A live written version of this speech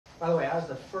By the way, I was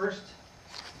the first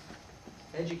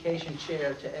education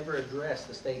chair to ever address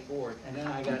the state board, and then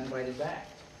I got invited back.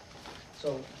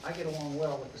 So I get along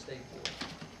well with the state board.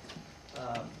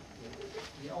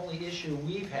 The only issue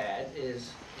we've had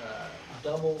is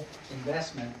double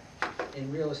investment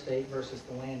in real estate versus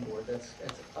the land board. That's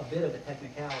a bit of a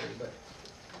technicality, but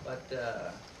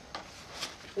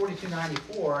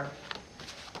 4294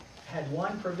 had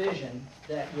one provision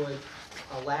that would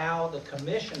allow the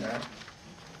commissioner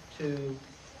to,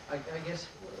 I guess,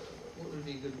 what would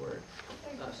be a good word?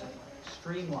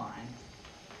 Streamline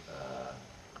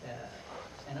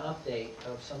an update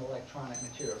of some electronic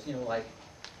materials, you know, like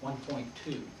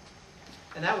 1.2.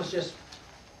 And that was just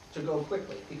to go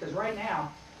quickly, because right now,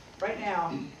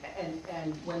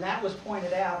 and when that was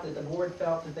pointed out that the board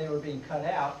felt that they were being cut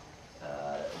out,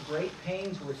 great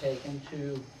pains were taken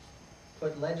to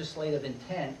put legislative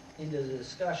intent into the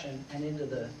discussion and into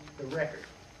the record,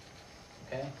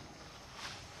 okay?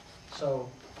 So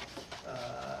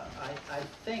I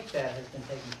think that has been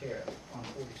taken care of on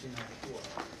 4294.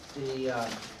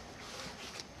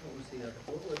 What was the other?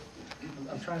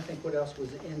 I'm trying to think what else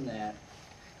was in that,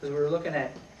 because we were looking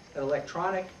at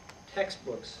electronic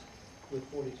textbooks with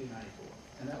 4294,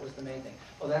 and that was the main thing.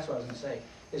 Oh, that's what I was going to say.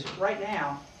 Is right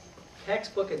now,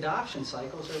 textbook adoption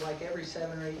cycles are like every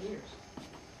 7 or 8 years,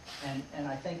 and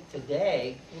I think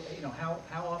today, you know,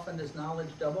 how often does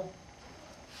knowledge double?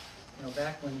 You know,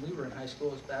 back when we were in high school,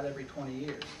 it was about every 20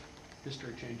 years.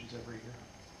 History changes every year.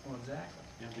 Well, exactly.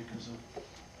 Yeah, because of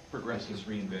progressive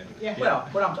reinvented. Yeah, well,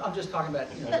 but I'm just talking about,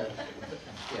 you know, yeah,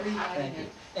 thank you.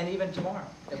 And even tomorrow.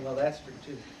 And, well, that's true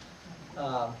too.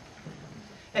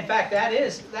 In fact, that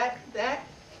is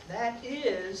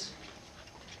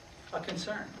a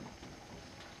concern.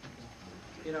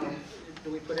 You know,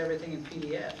 do we put everything in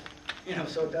PDF? You know,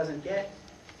 so it doesn't get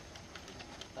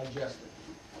adjusted.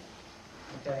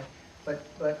 Okay, but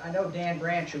I know Dan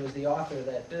Branch, who was the author of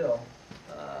that bill,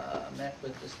 met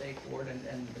with the state board,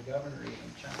 and the governor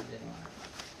even chimed in on it,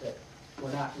 that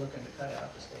we're not looking to cut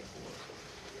out the state board.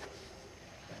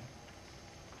 Okay.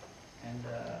 And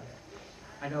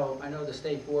I know the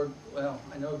state board. Well,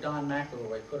 I know Don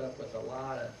McElroy put up with a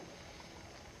lot of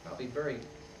probably very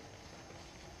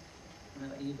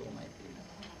evil, might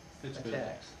be,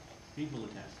 attacks. Evil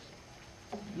attacks.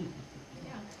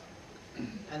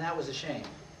 And that was a shame.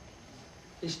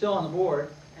 He's still on the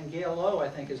board, and Gail Lowe, I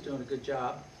think, is doing a good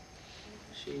job.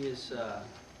 She is,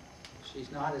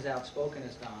 she's not as outspoken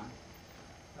as Don.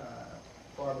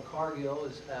 Barbara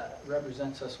Cargill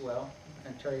represents us well,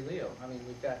 and Terry Leo. I mean,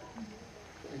 we've got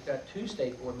 2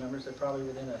 state board members that are probably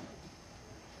within a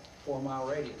 4-mile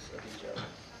radius of each other.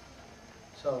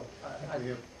 So,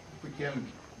 if we can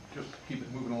just keep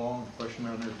it moving along, question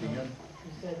on there at the end.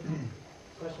 You said, the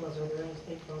question was, are there any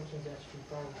state functions that should be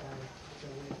prioritized? So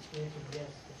we answered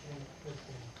yes, but you're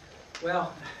listening.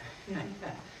 well,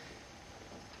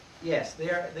 yes,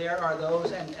 there are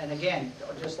those, and again,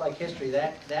 just like history,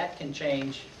 that can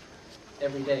change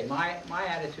every day. My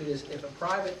attitude is, if a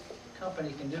private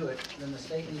company can do it, then the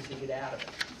state needs to get out of it.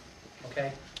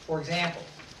 Okay? For example,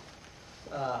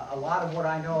 a lot of what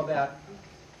I know about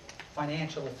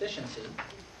financial efficiency,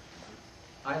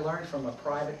 I learned from a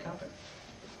private company.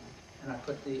 And I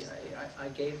put I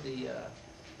gave the,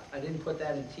 I didn't put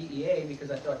that in TEA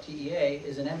because I thought TEA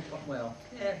is an empire. Well,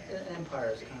 an empire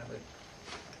is kind of a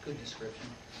good description.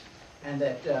 And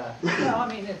that, no, I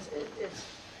mean,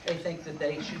 they think that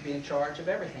they should be in charge of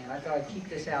everything. And I thought I'd keep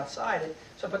this outside it,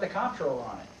 so I put the comptroller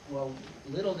on it. Well,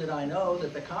 little did I know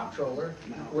that the comptroller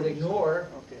would ignore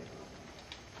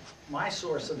my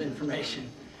source of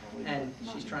information, and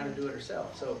she's trying to do it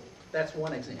herself. So that's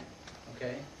one example,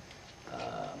 okay?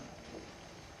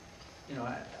 You know,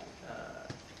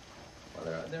 well,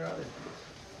 there are other things,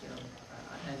 you know,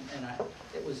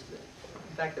 it was,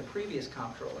 in fact, the previous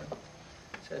comptroller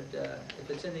said, if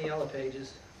it's in the yellow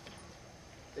pages,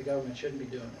 the government shouldn't be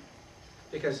doing it,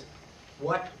 because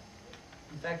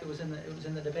in fact, it was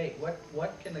in the debate.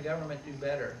 What can the government do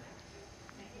better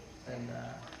than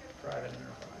private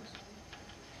enterprise?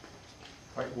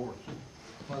 Fight wars.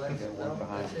 Well, that's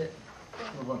it.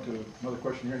 Move on to another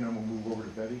question here, and then we'll move over to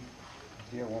Betty.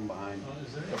 Yeah, one behind.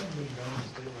 Is there anything being done in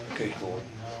the state legislature? Okay, go on.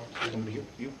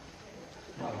 You.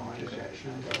 Because I think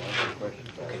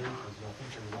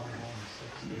there are one in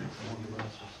 6 states, and one of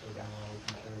us are still going to allow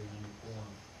open carry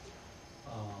uniform.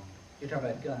 You're talking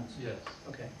about guns? Yes.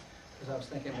 Okay, because I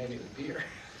was thinking maybe it was beer.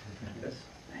 Because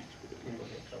people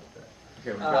get trouble with that.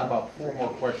 Okay, we've got about 4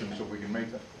 more questions, so we can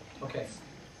make that. Okay.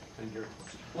 And your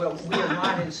Well, we are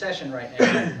not in session right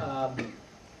now.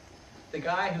 The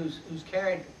guy who's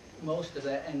carried most of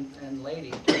that, and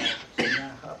lady,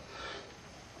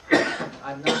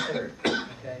 I've not heard,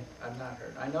 okay? I've not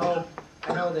heard. I know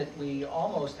that we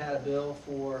almost had a bill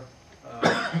for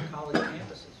college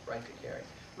campuses, right to carry.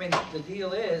 I mean, the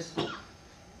deal is,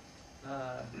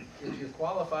 if you're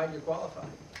qualified, you're qualified.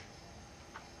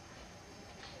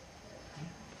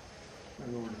 Turn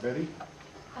it over to Betty.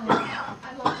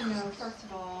 I'd like to know, first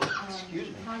of all, Excuse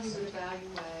me. how you would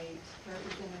evaluate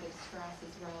Representative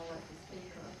Strauss's role as the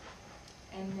speaker.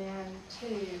 And then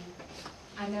two,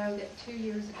 I know that 2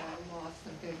 years ago we lost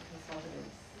some good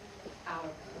conservatives out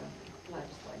of the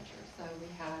legislature. So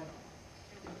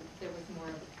there was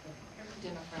more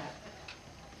Democrat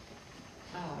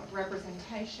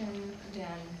representation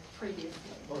than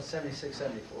previously. Well, 76,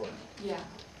 74. Yeah,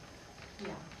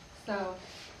 yeah. So,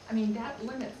 I mean, that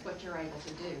limits what you're able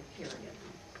to do, period.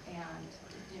 And,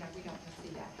 you know, we don't want to see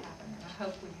that happen. And I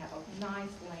hope we have a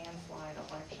nice landslide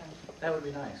election That would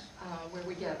be nice. where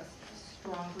we get a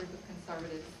strong group of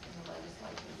conservatives in the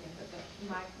legislature again. But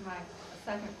my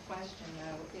second question,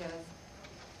 though, is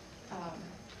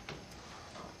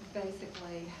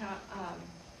basically how,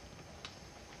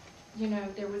 you know,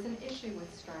 there was an issue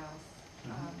with Strauss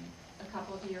a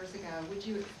couple of years ago. Would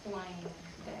you explain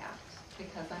that?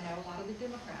 Because I know a lot of the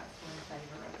Democrats were in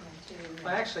favor of him too.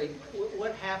 Well, actually,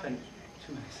 what happened,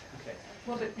 2 minutes, okay.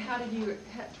 Well, but how do you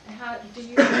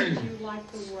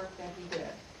like the work that he did?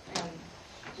 And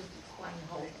just explain the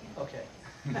whole thing. Okay.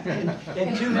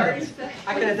 In 2 minutes,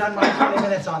 I could have done my 20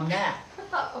 minutes on that.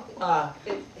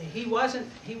 He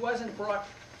wasn't brought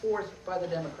forth by the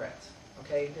Democrats,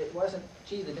 okay? It wasn't,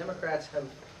 gee, the Democrats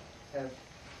have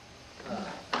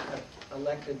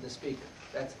elected the speaker.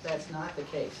 That's not the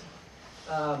case.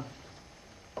 There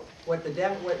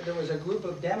was a group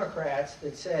of Democrats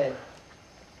that said,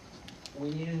 we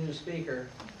need a new speaker,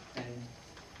 and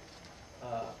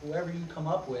whoever you come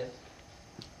up with,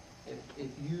 if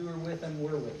you are with them,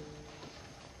 we're with them.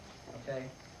 Okay?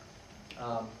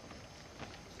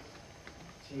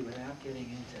 Gee, without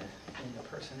getting into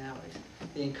personalities,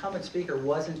 the incumbent speaker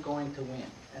wasn't going to win,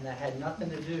 and that had nothing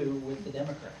to do with the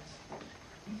Democrats.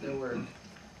 There were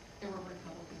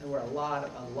a lot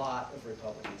of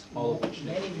Republicans. All of which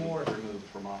need many to be more. removed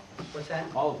from office. What's that?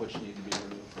 All of which need to be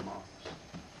removed from office.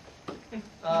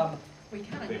 We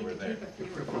kind of They need were to there. keep a few.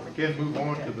 If we can move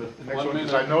on to the next 1 one,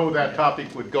 because minute. I know that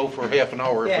topic would go for half an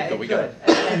hour. Yeah, if it we got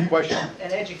could. And question.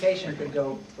 education could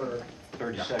go for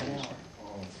 30 seconds.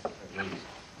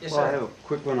 Yes, Well, I have sir. a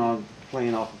quick one on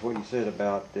playing off of what you said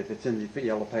about if it's in the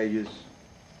yellow pages,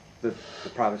 the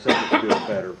private sector can do it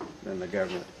better than the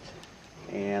government.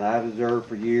 And I've observed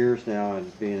for years now,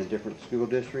 and being in different school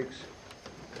districts,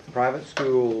 private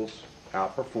schools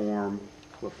outperform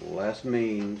with less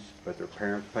means, but their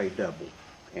parents pay double.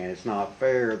 And it's not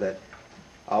fair that,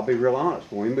 I'll be real honest,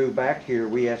 when we moved back here,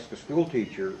 we asked a school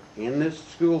teacher in this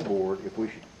school board if we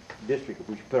should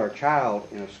put our child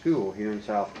in a school here in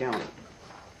South County.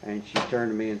 And she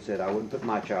turned to me and said, I wouldn't put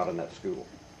my child in that school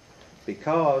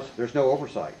because there's no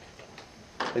oversight.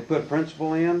 They put a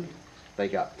principal in, they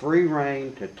got free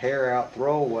reign to tear out,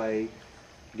 throw away,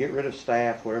 get rid of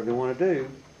staff, whatever they want to do,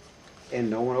 and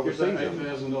no one Give oversees that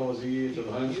them. $8,000 a year to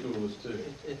the homeschoolers too.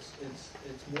 It's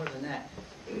more than that.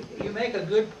 You make a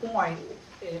good point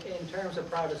in terms of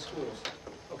private schools.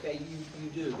 Okay, you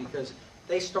do, because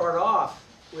they start off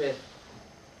with,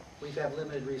 we have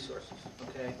limited resources,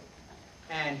 okay?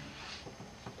 And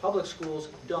public schools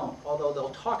don't, although they'll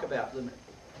talk about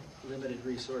limited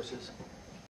resources.